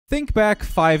Think back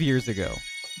 5 years ago.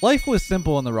 Life was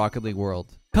simple in the Rocket League world.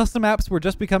 Custom maps were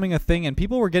just becoming a thing and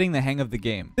people were getting the hang of the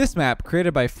game. This map,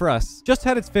 created by Frus, just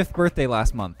had its 5th birthday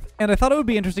last month, and I thought it would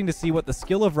be interesting to see what the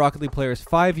skill of Rocket League players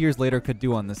 5 years later could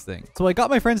do on this thing. So I got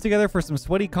my friends together for some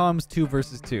sweaty comms 2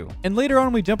 versus 2. And later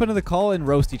on we jump into the call and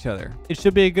roast each other. It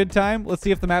should be a good time. Let's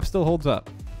see if the map still holds up.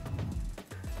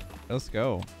 Let's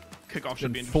go. Kickoff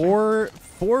should be interesting.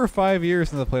 Four or 5 years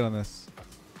since I played on this.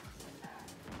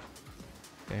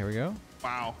 Okay, here we go.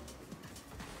 Wow.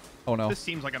 Oh no. This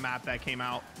seems like a map that came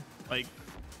out like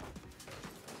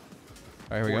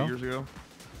All right, here we 4 go. years ago.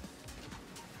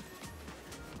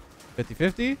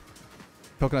 50-50.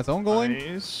 Coconut's own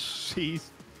goaling. Nice.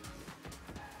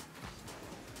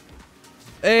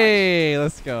 Hey,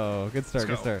 let's go. Good start.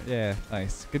 Let's Good go. start. Yeah,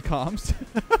 nice. Good comms.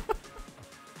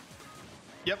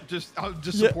 Yep, just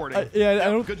supporting. I Yep,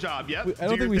 don't. good job. Yep. I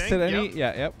don't think we said any. Yep.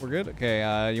 Yeah, yep. We're good.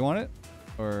 Okay. You want it?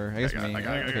 Or I guess got it, me. I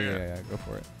got it, Okay, I got it. yeah. Go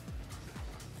for it.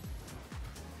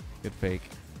 Good fake.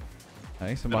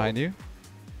 Nice. I'm behind you.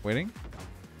 Waiting.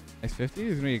 Nice 50.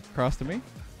 He's gonna be across to me.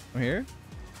 I'm here.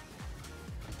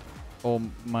 Oh,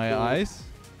 my eyes.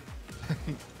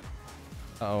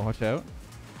 Uh-oh, watch out.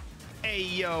 Hey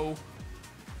yo.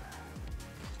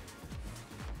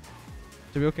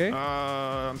 Should be okay.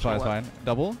 I'm It's fine. It's fine.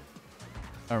 Double.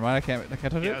 Never mind. I can't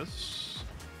touch it. Yes.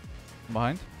 I'm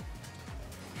behind.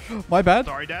 My bad.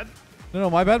 Sorry, Dad. No,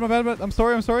 my bad. I'm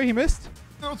sorry. He missed.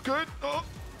 That was good. Oh.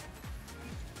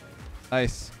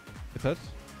 Nice. Good touch.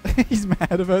 He's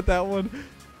mad about that one.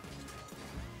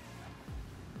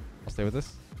 I'll stay with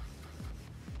this.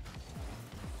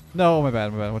 No, my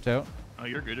bad. Watch out. Oh,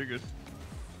 you're good. You're good.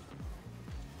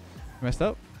 Messed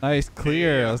up. Nice.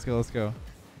 Clear. Yeah. Let's go.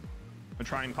 I'm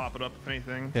trying to pop it up if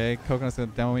anything. Okay, Coconut's gonna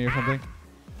demo me or something.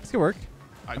 This could work.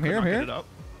 I'm here. Get it up.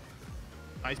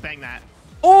 Nice, bang that.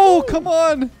 Oh, come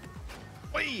on.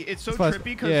 Wait, it's so It's fine. trippy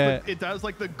because Yeah. it does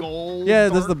like the gold. Yeah,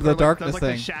 it does the or, like, darkness does, like,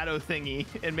 thing. the shadow thingy.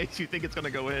 It makes you think it's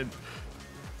gonna go in.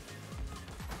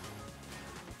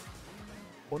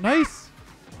 Oh, nice.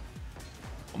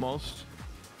 Almost.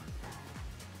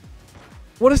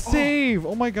 What a save.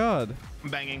 Oh my god. I'm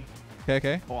banging.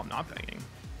 Okay. Oh, I'm not banging.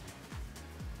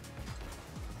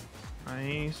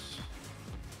 Nice.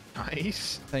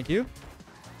 Nice. Thank you.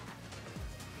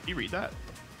 You read that?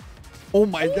 Oh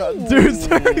my god. Dude,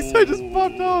 sorry. I just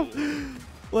popped off.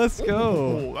 Let's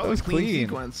go. Ooh, That was clean.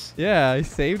 sequence. Yeah, I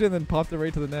saved it and then popped it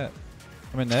right to the net.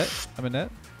 I'm in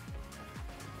net.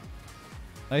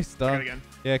 Nice Try it dunk. again.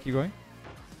 Yeah, keep going.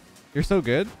 You're so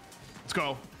good. Let's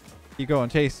go. Keep going.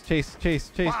 Chase.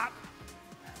 Pop.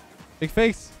 Big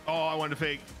face. Oh, I wanted to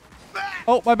fake.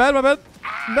 Oh, my bad.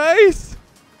 Nice.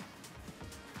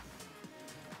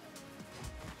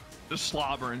 Just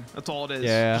slobbering. That's all it is.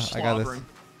 Yeah, Just I got this. slobbering.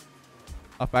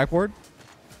 Off backboard.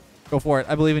 Go for it.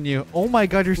 I believe in you. Oh my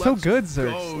god, you're so Let's good,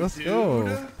 Zerx. go, Let's dude.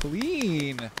 go.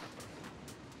 Clean.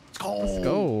 Let's go. Let's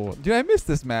go. Dude, I missed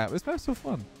this map. This map's so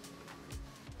fun.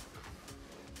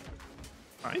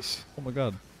 Nice. Oh my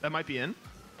god. That might be in.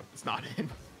 It's not in.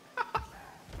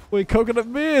 Wait, Coconut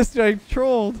missed. I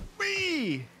trolled.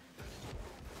 Wee!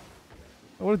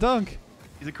 What a dunk.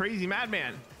 He's a crazy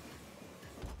madman.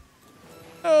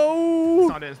 No. It's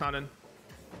not in. It's not in.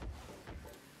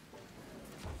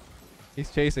 He's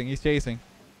chasing.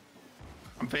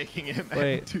 I'm faking it, man.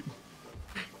 Wait. Dude.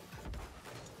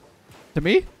 To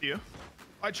me? You?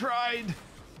 I tried.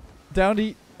 Down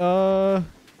to I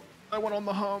went on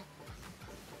the hump.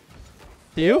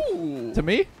 to you? Ooh. To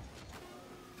me?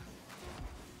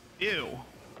 Ew.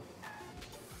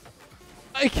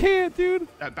 I can't, dude.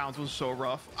 That bounce was so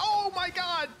rough. Oh my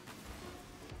god.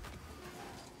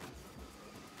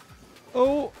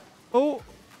 Oh.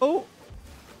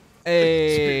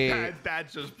 Hey.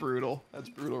 That's just brutal. That's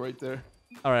brutal right there.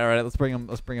 All right. Let's bring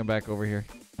him back over here.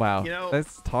 Wow. You know-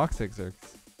 That's toxic, Zerx.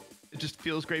 It just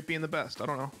feels great being the best. I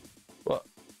don't know. What?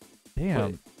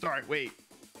 Damn. Wait. Sorry, wait.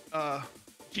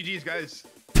 GG's, guys.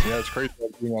 Yeah, it's crazy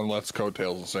being on Leth's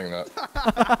coattails and saying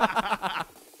that.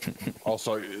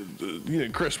 Also, you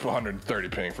did crisp 130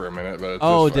 ping for a minute, but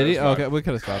Oh, it's fine, did he? it's fine. Okay, we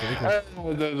could have stopped it.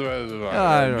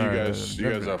 You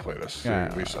guys outplayed us.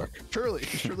 Yeah. We suck. Surely.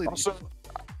 Also,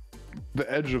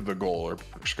 the edge of the goal are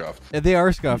scuffed. Yeah, they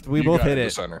are scuffed. We You both got hit The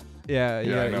it. center. Yeah,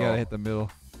 you Yeah, I gotta know. hit the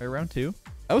middle. Right, round 2.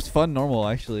 That was fun normal,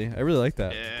 actually. I really like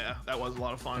that. Yeah, that was a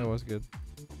lot of fun. That was good.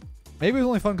 Maybe it was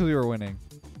only fun because we were winning.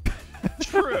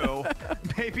 True.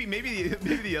 maybe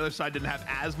the other side didn't have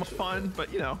as much fun,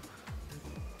 but you know,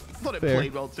 I thought it Fair.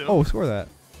 played well too. Oh, score that.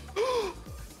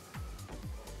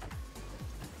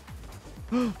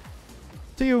 To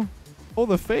you. Oh,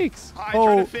 the fakes. I tried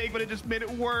Oh, to fake, but it just made it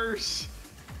worse.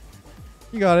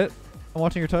 you got it. I'm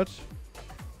watching your touch.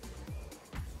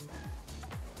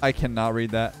 I cannot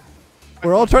read that.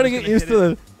 We're all trying to get used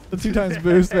to the 2 times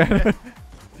boost, man.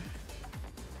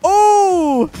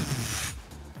 Oh!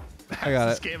 I got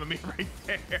it. Scamming me right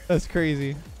there. That's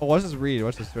crazy. Oh, watch this read.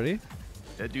 Watch this. Ready?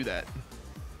 Yeah, do that.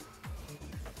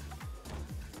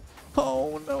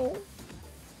 Oh, no.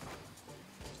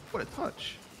 What a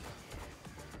touch.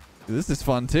 Dude, this is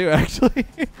fun, too, actually.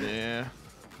 Yeah.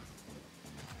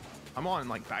 I'm on,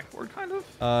 like, backboard, kind of.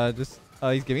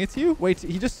 He's giving it to you? Wait,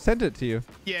 he just sent it to you.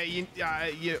 Yeah,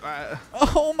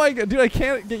 Oh, my God. Dude, I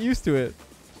can't get used to it.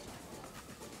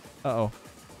 Uh-oh.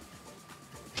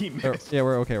 he missed. Yeah,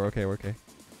 we're okay. We're okay. We're okay.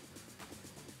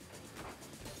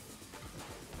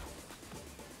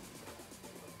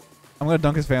 I'm going to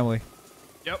dunk his family.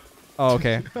 Yep. Oh,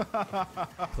 okay.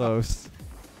 Close.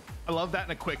 I love that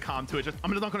in a quick calm to it. Just,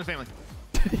 I'm going to dunk on his family.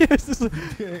 Yes, this is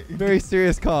a very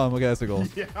serious calm. Okay, that's a goal.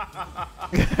 Yeah.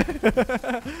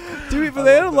 Dude, but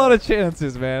they had a lot of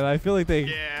chances, man. I feel like they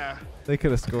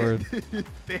could have scored.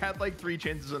 They had like 3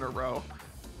 chances in a row.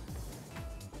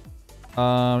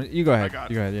 You go ahead. I got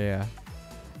You go ahead. Yeah.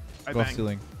 I Go off bang.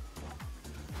 ceiling.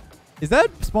 Is that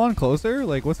spawn closer?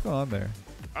 Like, what's going on there?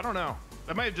 I don't know.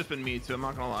 That might have just been me too. I'm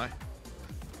not gonna lie.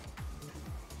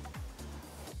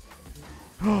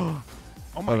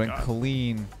 Oh my Been god.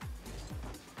 clean.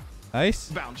 Nice.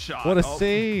 Bounce shot. What a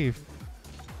save.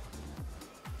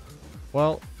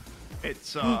 Well.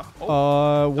 It's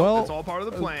well. it's all part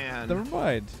of the plan. Never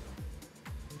mind.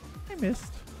 I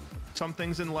missed. Some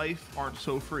things in life aren't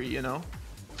so free, you know.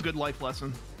 It's a good life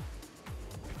lesson.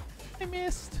 I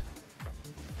missed.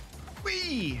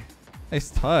 Wee. Nice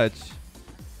touch.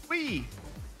 Wee.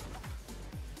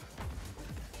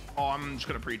 Oh, I'm just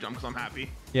gonna pre-jump because I'm happy.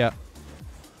 Yeah.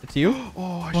 It's you?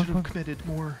 Oh, I Come on, should have committed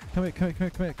more. Commit.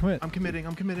 I'm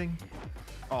committing.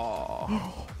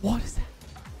 Oh. What is that?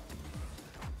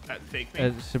 That fake me.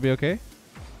 It should be okay.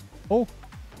 Oh.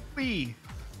 Wee.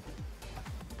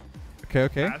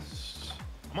 Okay.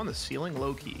 I'm on the ceiling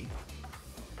low key.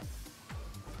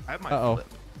 I have my Uh-oh. flip.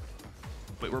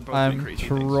 Wait, we're both doing I'm crazy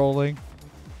trolling.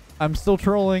 I'm still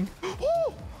trolling. things.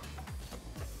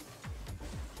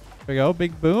 There we go.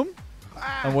 Big boom.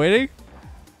 Ah, I'm waiting.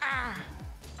 ah.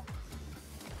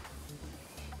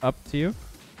 Up to you.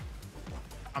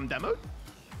 I'm demoed?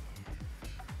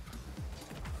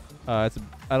 I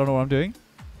don't know what I'm doing.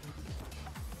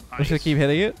 I'm just gonna Nice. keep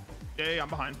hitting it. Yeah, I'm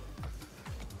behind.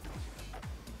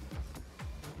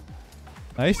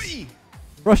 Nice. Whee!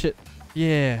 Rush it.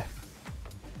 Yeah.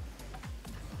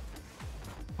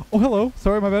 Oh, hello.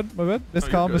 Sorry, my bad. Miss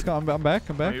you're calm. good. I'm back.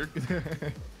 Oh, you're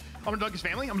I'm gonna dunk his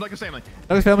family. Dug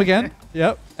his family again.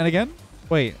 Yep. And again.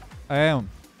 Wait. I am.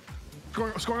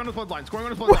 Scoring on the bloodline.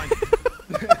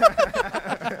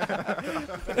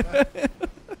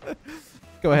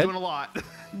 Go ahead. Doing a lot.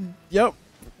 Yep.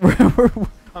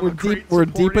 I'm a great We're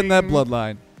deep in that supporting-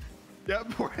 bloodline.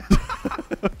 Yep.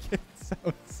 Okay.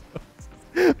 So.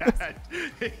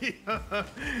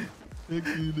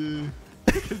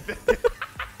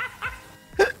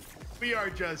 We are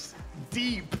just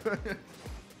deep.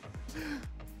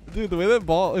 Dude, the way that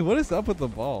ball, like, what is up with the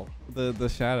ball? The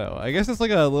shadow. I guess it's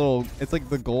like a little, it's like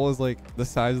the goal is like the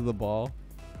size of the ball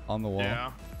on the wall.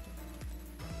 Yeah.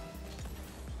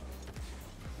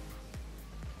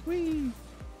 Whee.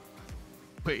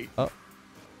 Wait. Oh.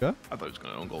 Yeah? I thought he was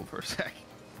gonna own goal for a sec.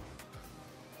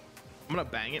 I'm gonna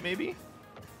bang it maybe.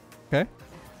 Okay.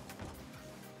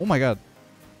 Oh my god.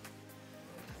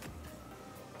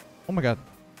 Oh my god.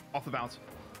 Off the bounce.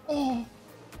 Oh.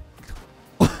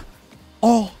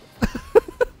 Oh.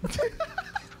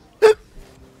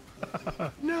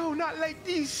 No, not like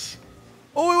this.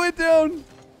 Oh, it went down.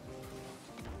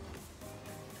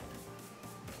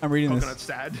 I'm reading Coconut this.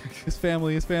 sad. His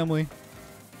family.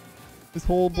 His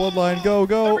whole bloodline. Go.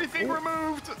 Everything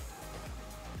removed.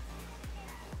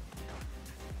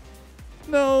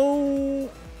 No.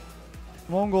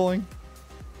 I'm on goaling.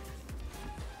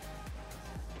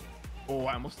 Oh,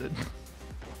 I almost did.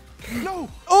 No.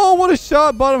 Oh, what a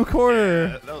shot. Bottom corner.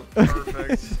 Yeah, that was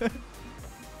perfect.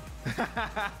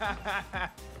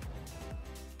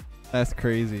 That's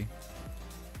crazy.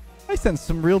 I sense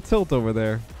some real tilt over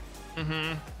there.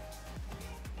 Mm-hmm.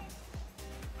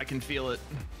 I can feel it.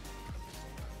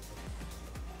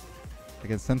 I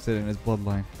can sense it in his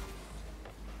bloodline.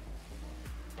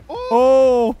 Oh.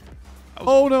 Oh. That was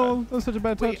Oh bad. no. That was such a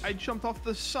bad touch. Wait, I jumped off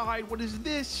the side. What is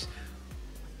this?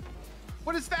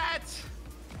 What is that?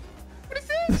 What is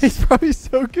this? He's probably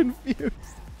so confused.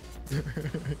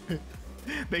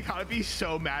 They gotta be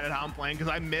so mad at how I'm playing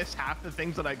because I miss half the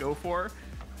things that I go for.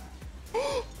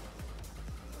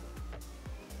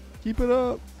 Keep it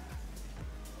up.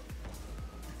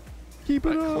 Keep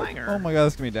it A up. clanger. Oh my god,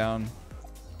 this gonna be down.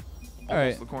 All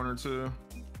right. the corner too.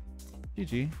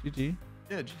 GG. GG.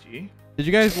 Yeah, GG. Did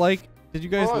you guys like? Did you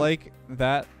guys Oh. like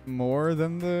that more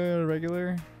than the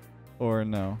regular, or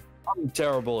no? I'm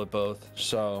terrible at both,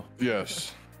 so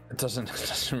Yes. it doesn't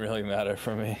really matter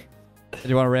for me. Did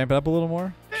you want to ramp it up a little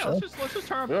more? Yeah, let's just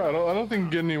turn up. Yeah, I don't think it can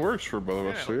get any worse for both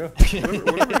of us. So yeah,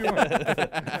 whatever you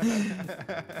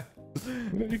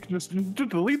want. You can just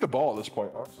delete the ball at this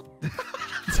point.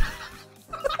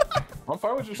 I'm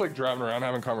fine with just like driving around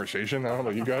having conversation. I don't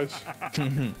know you guys.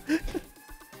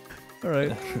 All right.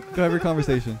 Go have your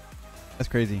conversation. That's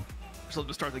crazy. So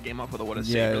to start the game off with a what a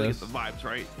Yeah, really that's- get the vibes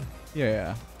right.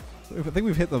 Yeah. I think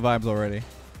we've hit the vibes already.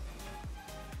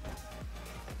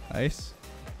 Nice.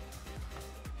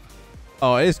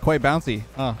 Oh, it is quite bouncy.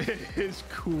 Huh. It is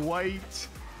quite.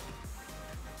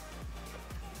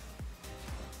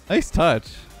 Nice touch.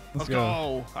 Let's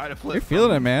go. I had a flip. You're feeling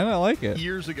from it, man. I like it.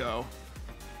 Years ago.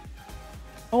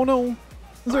 Oh no.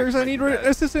 Zergs, I I need do that.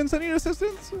 assistance. I need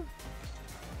assistance.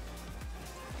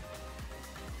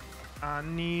 I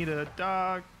need a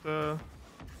doctor.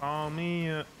 Call me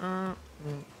a.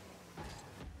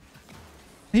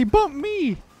 He bumped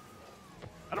me.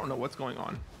 I don't know what's going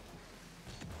on.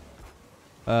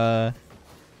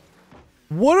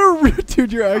 What a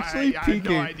dude! You're actually I have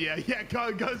peeking. no idea. Yeah,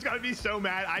 Go's gotta be so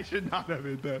mad. I should not have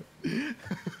hit that.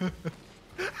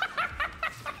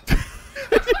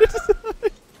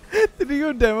 Did he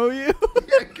go demo you?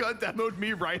 Yeah, God demoed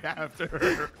me right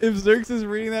after. If Zerx is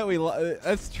reading that,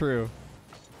 that's true.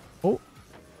 Oh.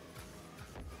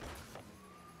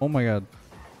 Oh my god.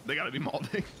 They gotta be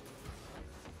molding.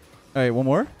 All right, one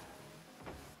more.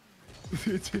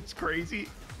 It's crazy.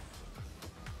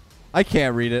 I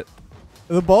can't read it.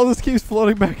 The ball just keeps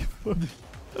floating back and forth.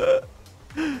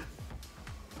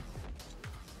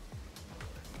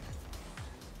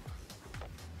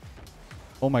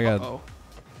 Oh my god. Oh.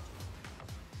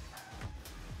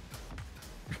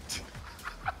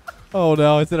 Oh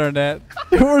no, it's in our net.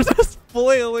 We're just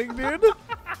flailing, dude.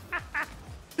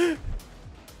 You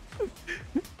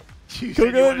Go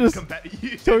said get you it, wanted just- compe-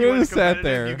 you said Go you get it, wanted just sat competitive,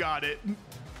 there. You got it.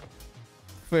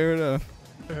 Fair enough.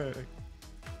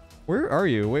 Where are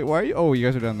you? Wait, why are you? Oh, you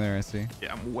guys are down there. I see.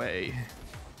 Yeah, I'm way.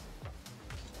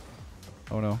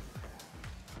 Oh no.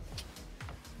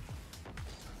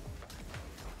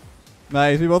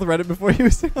 Nice. We both read it before you were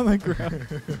sitting on the ground.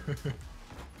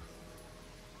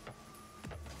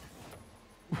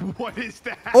 What is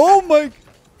that? Oh my.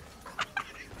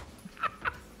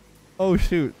 Oh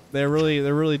shoot. They're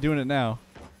really doing it now.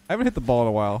 I haven't hit the ball in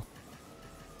a while.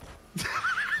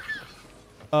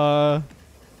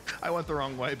 I went the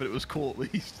wrong way, but it was cool at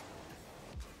least.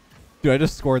 Dude, I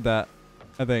just scored that.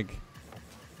 I think.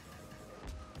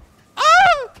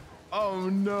 Ah! Oh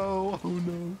no! Oh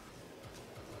no!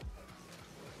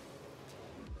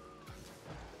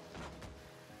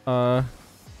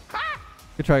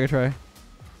 Good try, good try.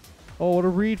 Oh, what a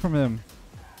read from him.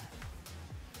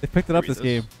 They picked it up Read this this.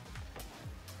 game.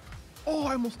 Oh,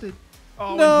 I almost did.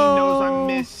 Oh, No. and he knows I'm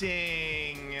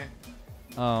missing.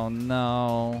 Oh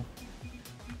no.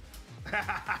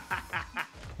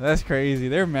 That's crazy.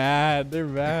 They're mad. They're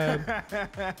mad.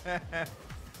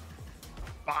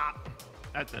 Bop.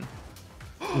 That's in.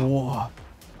 Whoa.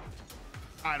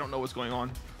 I don't know what's going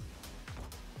on.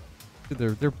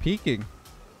 Dude, they're peeking.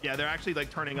 Yeah, they're actually like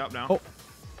turning up now. Oh.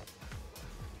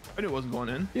 I knew it wasn't going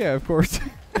in. Yeah, of course.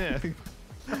 Yeah.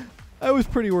 I was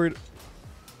pretty worried.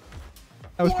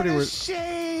 I was What pretty a worried.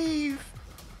 save!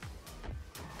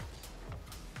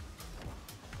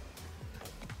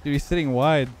 Dude, he's sitting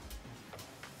wide.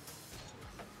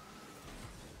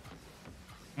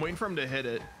 I'm waiting for him to hit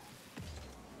it.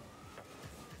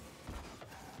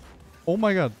 Oh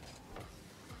my god.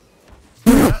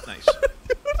 Nice.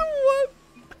 What?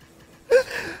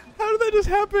 How did that just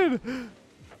happen?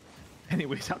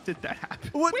 Anyways, how did that happen?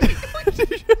 What did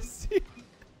you just see?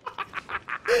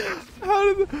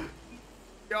 How did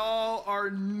Y'all are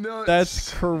nuts.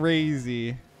 That's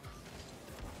crazy.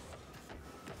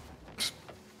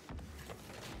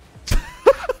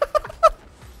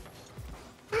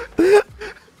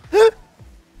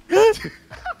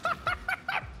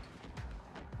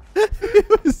 He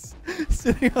was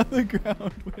sitting on the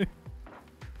ground waiting.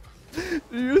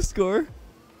 Did you score?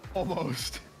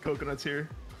 Almost. Coconuts here.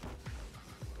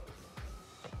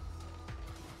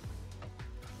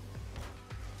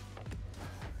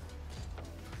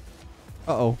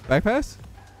 Uh-oh. Back pass?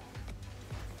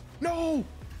 No!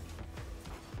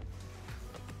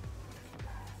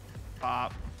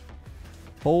 Pop.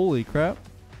 Holy crap.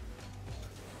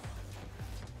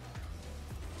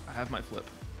 I have my flip.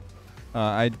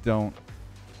 I don't.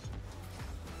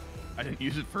 I didn't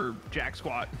use it for jack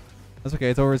squat. That's okay.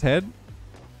 It's over his head.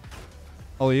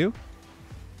 All you.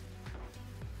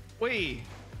 Wait.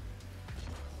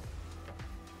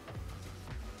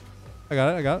 I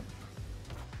got it. I got it.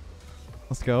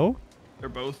 Let's go. They're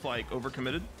both like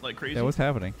overcommitted, like crazy. Yeah, what's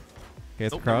happening? Okay,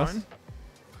 it's Nope, across. never mind.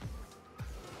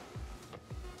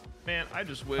 Man, I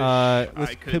just wish This I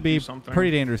could could be do something.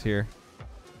 pretty dangerous here.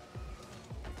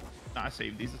 Nah, I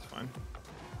saved these. It's fine.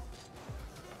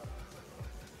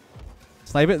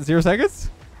 Snipe it in 0 seconds?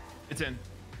 It's in.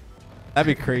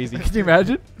 That'd be crazy. Can you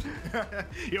imagine?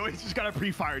 You always just gotta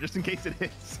pre-fire just in case it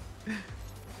hits.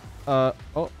 Oh.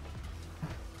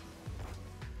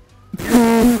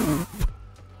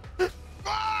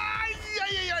 Ah,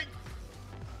 yeah.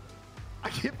 I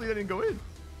can't believe I didn't go in.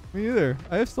 Me either.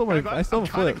 I have still my. I still I'm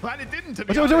have a kinda flip. glad it didn't. To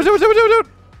be Watch out! honest. Watch out!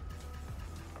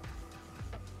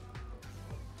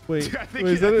 Wait. I think,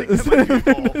 Wait, is I that think that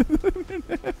might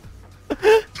be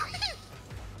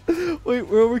a goal. Wait,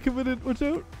 we're overcommitted. Watch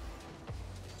out.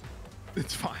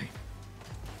 It's fine.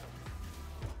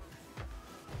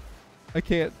 I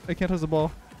can't touch the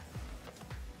ball.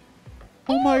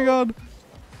 Oh my god.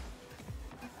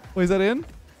 Wait, is that in?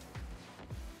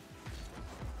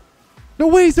 No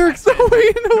way, Zerx! No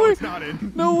way! No No, way! it's not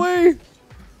in. No way!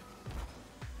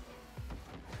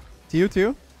 To you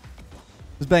too?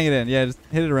 Just bang it in. Yeah, just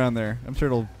hit it around there. I'm sure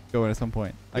it'll go in at some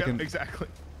point. I Yep, can. exactly.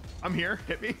 I'm here.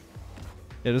 Hit me.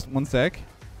 Yeah, just 1 sec.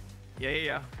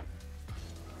 Yeah.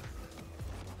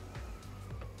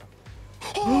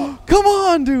 Come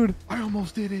on, dude! I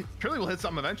almost did it. Surely we'll hit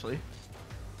something eventually.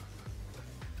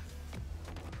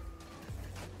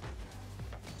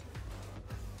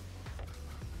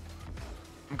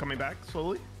 I'm coming back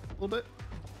slowly, a little bit.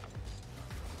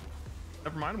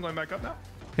 Never mind, I'm going back up now.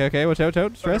 Okay, watch out,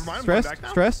 never Stressed, mind, I'm going stressed,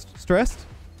 back now. stressed.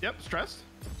 Yep, stressed.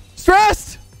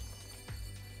 Stressed!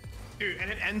 Dude, and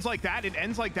it ends like that. It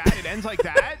ends like that. It ends like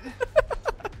that.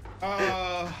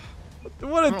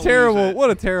 What I'm a gonna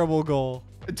lose it. terrible goal.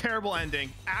 A terrible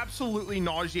ending. Absolutely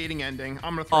nauseating ending.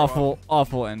 I'm gonna throw up.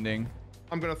 Awful ending.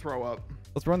 I'm gonna throw up.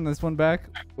 Let's run this one back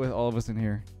with all of us in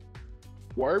here.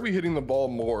 Why are we hitting the ball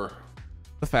more?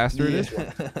 The faster it is. Yeah,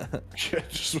 it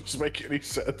just doesn't make any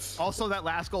sense. Also, that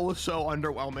last goal was so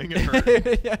underwhelming. It hurt.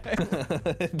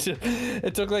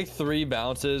 It took like 3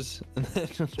 bounces and then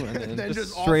just went in. And then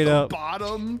just straight off the up.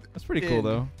 bottom. That's pretty cool in.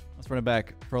 though. Let's run it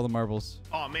back for all the marbles.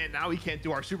 Oh man, now we can't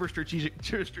do our super strategic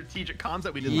cons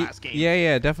that we did last game.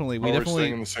 Yeah, definitely. We We're definitely.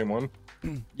 staying in the same one.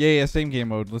 Yeah, same game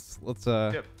mode. Let's.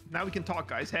 Yep. Now we can talk,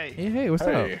 guys. Hey, Hey, what's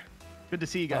Hey, up? good to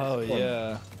see you guys. Oh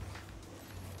yeah.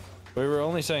 We were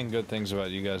only saying good things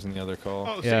about you guys in the other call.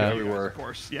 Oh, Yeah. yeah, we were. of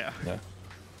course. Yeah. Yeah.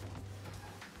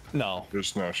 No.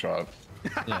 there's no shot.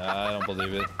 Yeah, I don't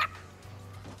believe it.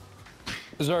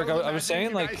 Zerk, I was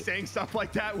saying You like guys saying stuff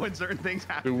like that when certain things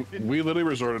happen. Dude, we literally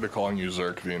resorted to calling you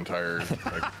Zerk the entire.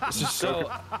 Like, so.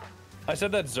 I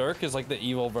said that Zerk is like the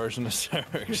evil version of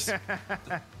Zerx.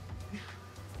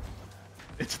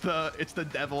 It's the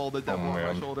devil on my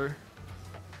man. shoulder.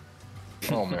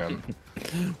 oh man.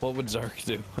 What would Zerk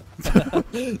do?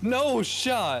 No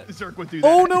shot. Zerk would do that.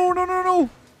 Oh no!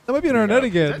 That might be in our net Is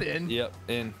again. that in? Yep,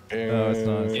 in. No, it's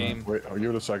not. Game. Wait, I'll give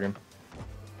it a second.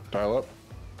 Dial up.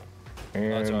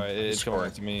 And That's alright. It's score.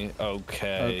 going to me.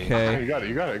 Okay. Okay. You got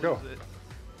it. Go.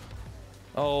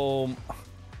 Oh.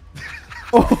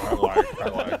 I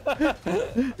lied.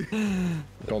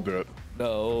 Don't do it.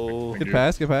 No. Thank Good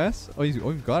you. pass. Oh,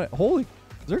 you've got it. Holy,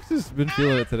 Zerx has been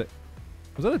feeling it today.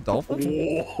 Was that a dolphin?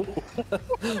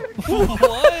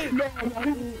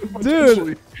 What?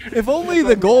 Dude, if only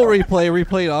the goal replay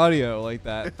replayed audio like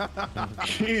that.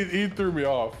 He threw me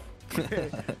off.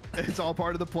 It's all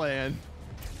part of the plan.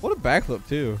 What a backflip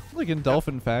too. Like in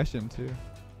dolphin fashion too.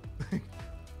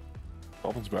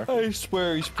 Dolphin's back. I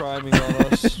swear he's priming on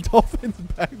us. Dolphin's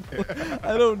backflip.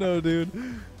 I don't know, dude.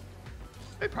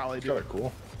 They probably It's do. kind of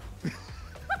cool.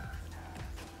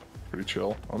 Pretty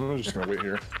chill. I'm just gonna wait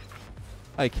here.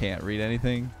 I can't read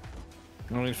anything.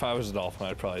 I mean, if I was a dolphin,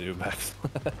 I'd probably do a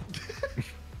backflip.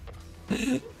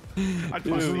 I'd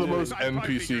This is probably the do most it. I'd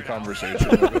probably figure NPC it out. conversation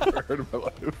I've ever heard in my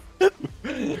life.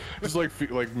 It's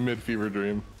like mid fever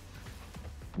dream.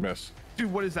 Miss.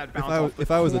 Dude, what is that bounce I- off the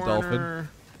if I was a dolphin. corner?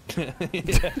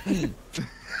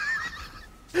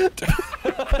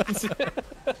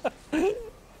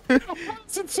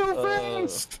 It's so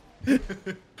fast. I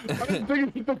didn't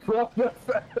think it could drop that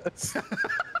fast.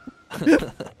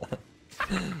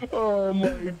 Oh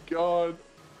my god.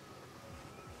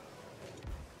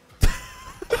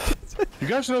 You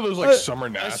guys know those like summer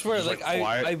gnats swear, just, like,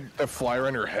 that fly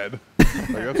around your head? Like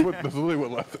that's literally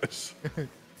what Leth is.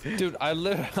 Dude, I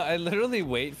literally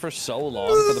wait for so long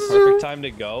for the perfect time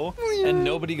to go, and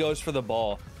nobody goes for the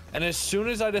ball. And as soon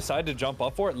as I decide to jump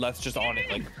up for it, Leth's just on it.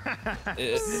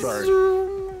 Like,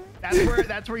 Sorry.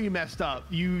 That's where you messed up.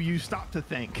 You stopped to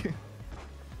think.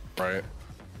 Right.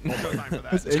 No time for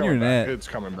that. It's in your Coming back. net. It's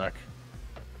coming back.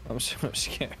 I'm so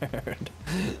scared.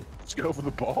 Let's go for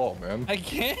the ball, man. I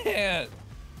can't.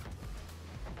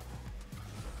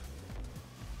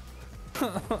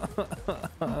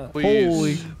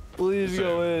 Please. Please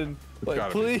go in. Like,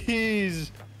 gotta be.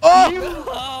 please.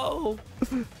 Oh!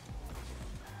 No.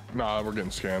 Nah, we're getting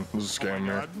scammed. This is a scam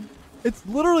here. It's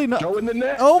literally not. Go in the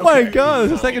net. Oh my Okay. god, it's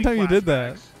the No. second time you did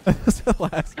that. That's the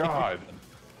last game. God.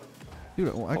 Dude,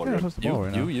 I can't touch the ball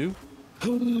right now. You.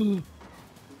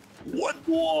 What?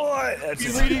 That's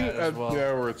You bad leading? as well.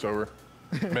 Yeah, where it's over.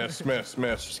 Miss.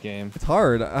 This game. It's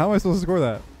hard. How am I supposed to score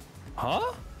that?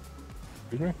 Huh?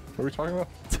 Excuse me? What are we talking about?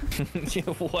 Yeah,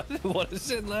 what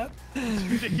is it, Leth?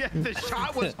 Yeah, the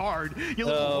shot was hard. You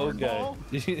little Oh, hornball.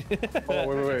 okay.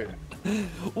 Oh, wait.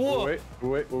 Whoa.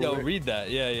 Wait. Yo, read that.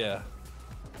 Yeah.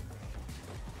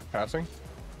 Passing?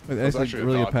 Wait, that's like actually a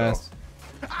really a dot, pass.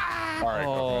 All right. Okay.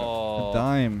 Oh. A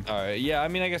dime. All right. Yeah, I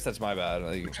mean, I guess that's my bad.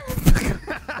 Like,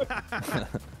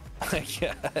 I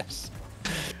guess.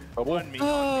 One me.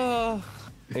 I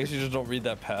guess you just don't read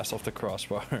that pass off the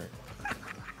crossbar.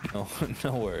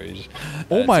 No worries.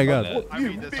 Oh It's my in god. net. I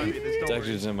read this. It's Don't actually worry.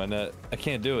 just in my net. I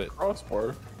can't do it.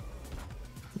 Crossbar.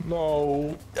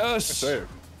 No. Yes. Save.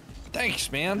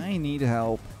 Thanks, man. I need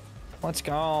help. Let's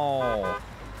go.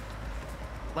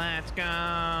 Let's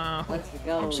go. Let's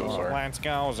go. I'm so sorry. Let's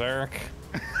go, Zerk.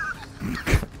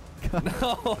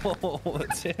 No,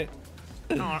 that's it.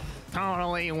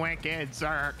 Totally wicked,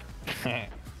 Zerk.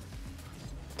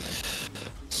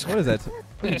 What is that?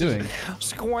 What are you doing?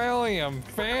 Squallium,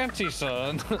 fancy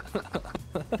son.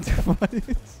 What is-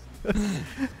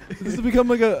 this has become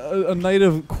like a night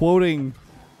of quoting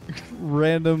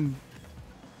random.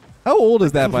 How old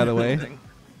is that, by the way?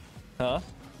 Huh?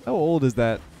 How old is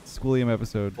that Squilliam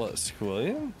episode? What,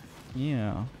 Squallium?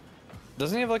 Yeah.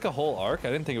 Doesn't he have like a whole arc? I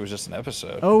didn't think it was just an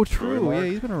episode. Oh, true. Mark? Yeah,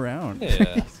 he's been around.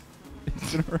 Yeah.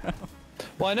 He's been around.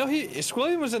 Well, I know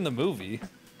Squilliam was in the movie.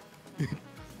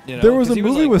 You know, There was 'cause a he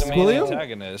movie like, with the main Squilliam?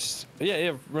 Antagonist.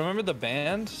 Yeah. Remember the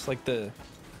band? Like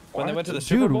when they went to the Dude,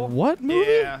 Super Bowl? what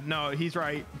movie? Yeah, no, he's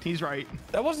right. He's right.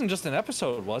 That wasn't just an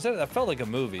episode, was it? That felt like a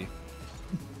movie.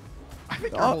 I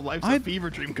think our whole life's I- a fever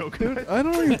dream, Coconut. I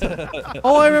don't even.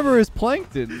 All I remember is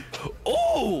Plankton.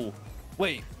 Oh!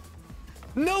 Wait.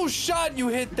 No shot you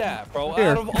hit that, bro. Here.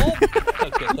 Out of all...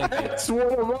 Okay, thank you. It's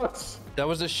one of us. That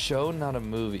was a show, not a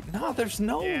movie. No, there's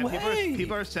no Yeah, way.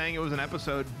 people are saying it was an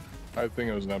episode. I think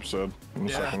it was an episode. In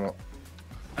the Yeah. second one.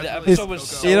 The That's episode really was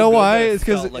Coco. so You know good why? that it It's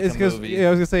because felt like a movie. yeah, I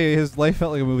was gonna say his life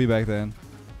felt like a movie back then.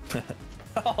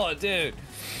 Oh, dude.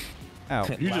 Ow.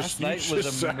 You Last just night was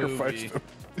a sacrificed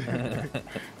movie. him.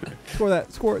 Score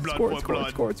that. Score it. Blood Score for it. Score it.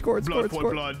 blood. Score it. Score it. Score Blood it. for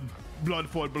Score it. blood. Blood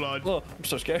for blood. Oh, I'm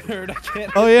so scared. I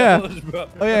can't. Oh hit yeah. those, bro.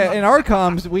 Oh yeah. In our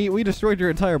comms, we destroyed your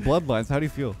entire bloodlines. How do you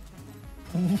feel?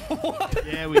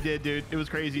 Yeah, we did, dude. It was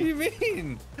What do crazy. you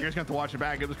mean? You're just gonna have to watch it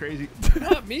back. It was crazy.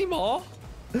 Not me, Ma.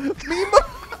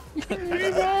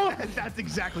 That's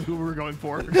exactly who we were going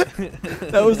for.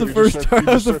 That was the You first. just start-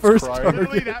 That was you the just first start crying.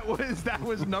 Literally, target. that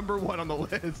was number one on the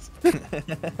list.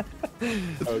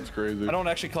 That's crazy. I don't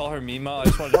actually call her Mima. I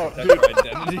just wanted to protect her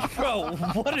identity. Bro,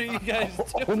 what are you guys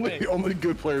doing? Only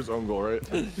good players own goal, right?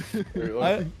 Here,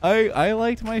 look. I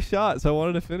liked my shot, so I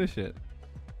wanted to finish it.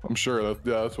 I'm sure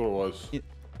that's what it was.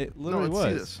 It No, literally let's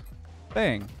see was. this.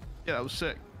 Bang. Yeah, that was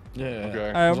sick. Yeah. Okay.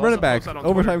 All right, run it back. post that on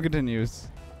Overtime Twitter. continues. This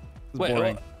is Wait,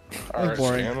 boring. All right,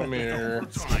 boring. scan them here.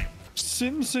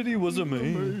 Sin City was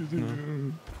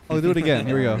amazing. I'll do it again.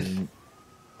 Here we go.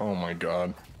 Oh my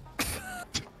god.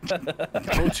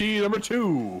 OT number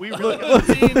 2. We really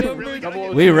gotta Number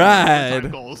get We to ride.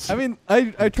 overtime goals. I mean,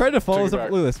 I tried to follow Take this it up.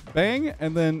 back. Look at this. Bang,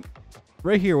 and then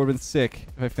right here would have been sick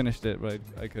if I finished it, but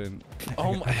I couldn't.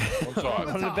 Oh my. top.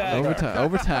 Run it back.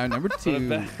 Overtime number Run it 2.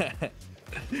 back.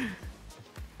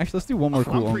 Actually, let's do one more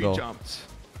cool I'm own goal. pre-jumped.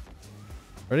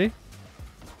 Ready?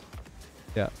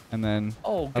 Yeah, and then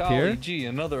Oh, up golly here. gee,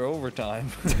 another overtime.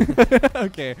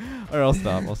 Okay. All right, I'll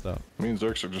stop. I'll stop. Me and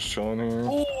Zerks are just chilling here.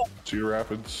 Oh. Cedar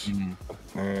Rapids.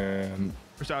 And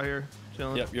We're just out here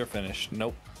chilling. Yep, you're finished.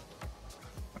 Nope.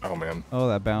 oh man. Oh,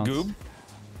 that bounce. Goob?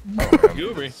 Oh, man.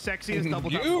 Goobery. Sexiest double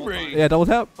tap of all Goobery. time. Yeah, double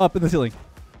tap up in the ceiling.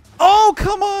 Oh,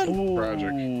 come on!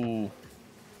 Tragic. Ooh.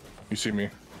 You see me?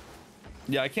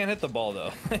 Yeah, I can't hit the ball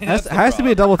though. Has to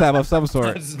be a double tap of some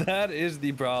sort. That is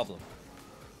the problem.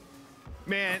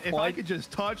 Man, if I Quite- could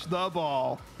just touch the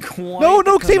ball. No, Quite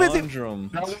the save it. conundrum.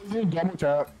 That was a double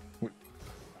tap.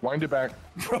 Wind it back.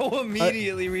 Bro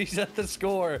immediately reset the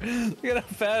score. Look at how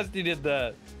fast he did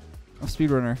that. I'm a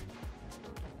speedrunner.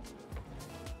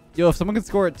 Yo, if someone can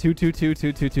score at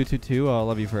 2-2-2-2-2-2-2-2, I'll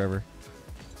love you forever.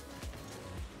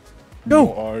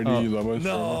 No!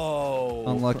 No.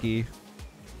 Unlucky.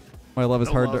 My love is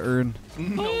No hard love. to earn.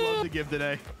 No love to give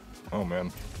today. Oh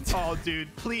man. Oh,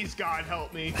 dude, please, God,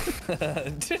 help me.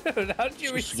 Dude, how did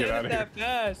you Just get reset outta it that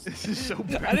fast? This is so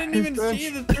bad. I didn't even see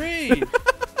the 3.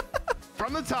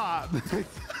 From the top.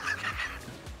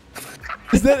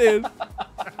 Is that it?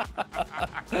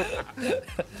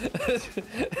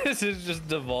 This is just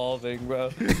devolving, bro.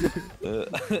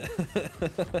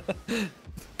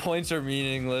 Points are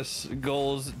meaningless.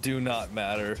 Goals do not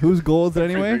matter. Whose goal is it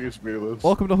anyway? Biggest fearless.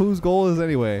 Welcome to Whose Goal Is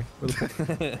Anyway.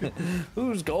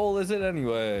 Whose goal is it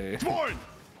anyway? Born.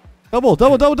 Double,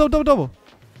 double, double, double, double, double.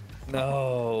 I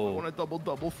No. want a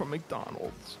double from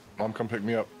McDonald's. Mom, come pick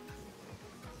me up.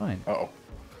 Fine. Uh oh.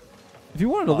 If you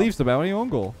wanted to leave somehow, any own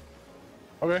goal.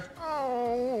 Okay.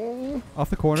 Oh.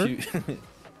 Off the corner. If you,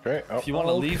 Okay. Oh. if you want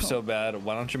to Oh, leave come- so bad,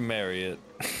 why don't you marry it?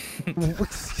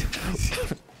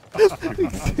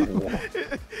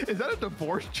 Is that a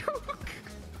divorce joke?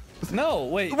 No,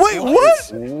 wait. Wait,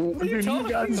 what? Ooh, are you dude, talking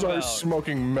guys are about?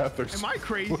 smoking meth or Am I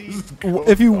crazy?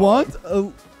 If you want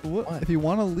if you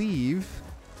want to leave,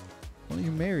 why don't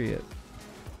you marry it?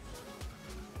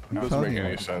 It doesn't talking make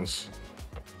any about? sense.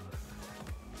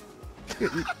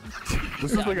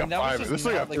 This is like a that was 5. just This is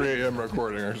like a not like 3 a.m.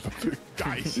 recording or something.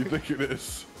 Guys. You think it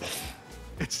is?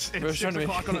 It's We're 6 trying to make-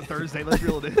 o'clock on a Thursday. Let's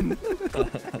reel it in.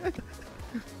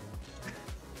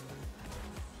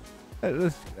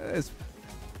 It's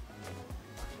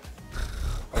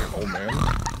Oh man.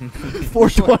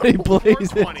 420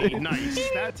 blaze. 420. Nice.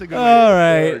 That's a good All one.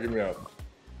 right. Get me out.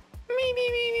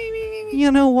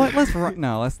 You know what? Let's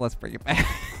bring it back.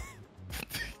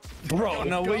 Bro,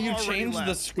 no, Gus wait, you already changed the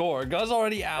left. score. Gus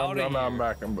already out of I'm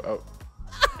back. I'm out.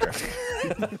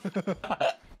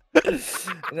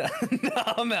 No,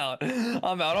 I'm out.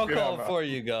 I'll Yeah, call I'm it out. for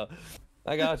you, go.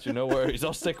 I got you. No worries.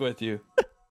 I'll stick with you.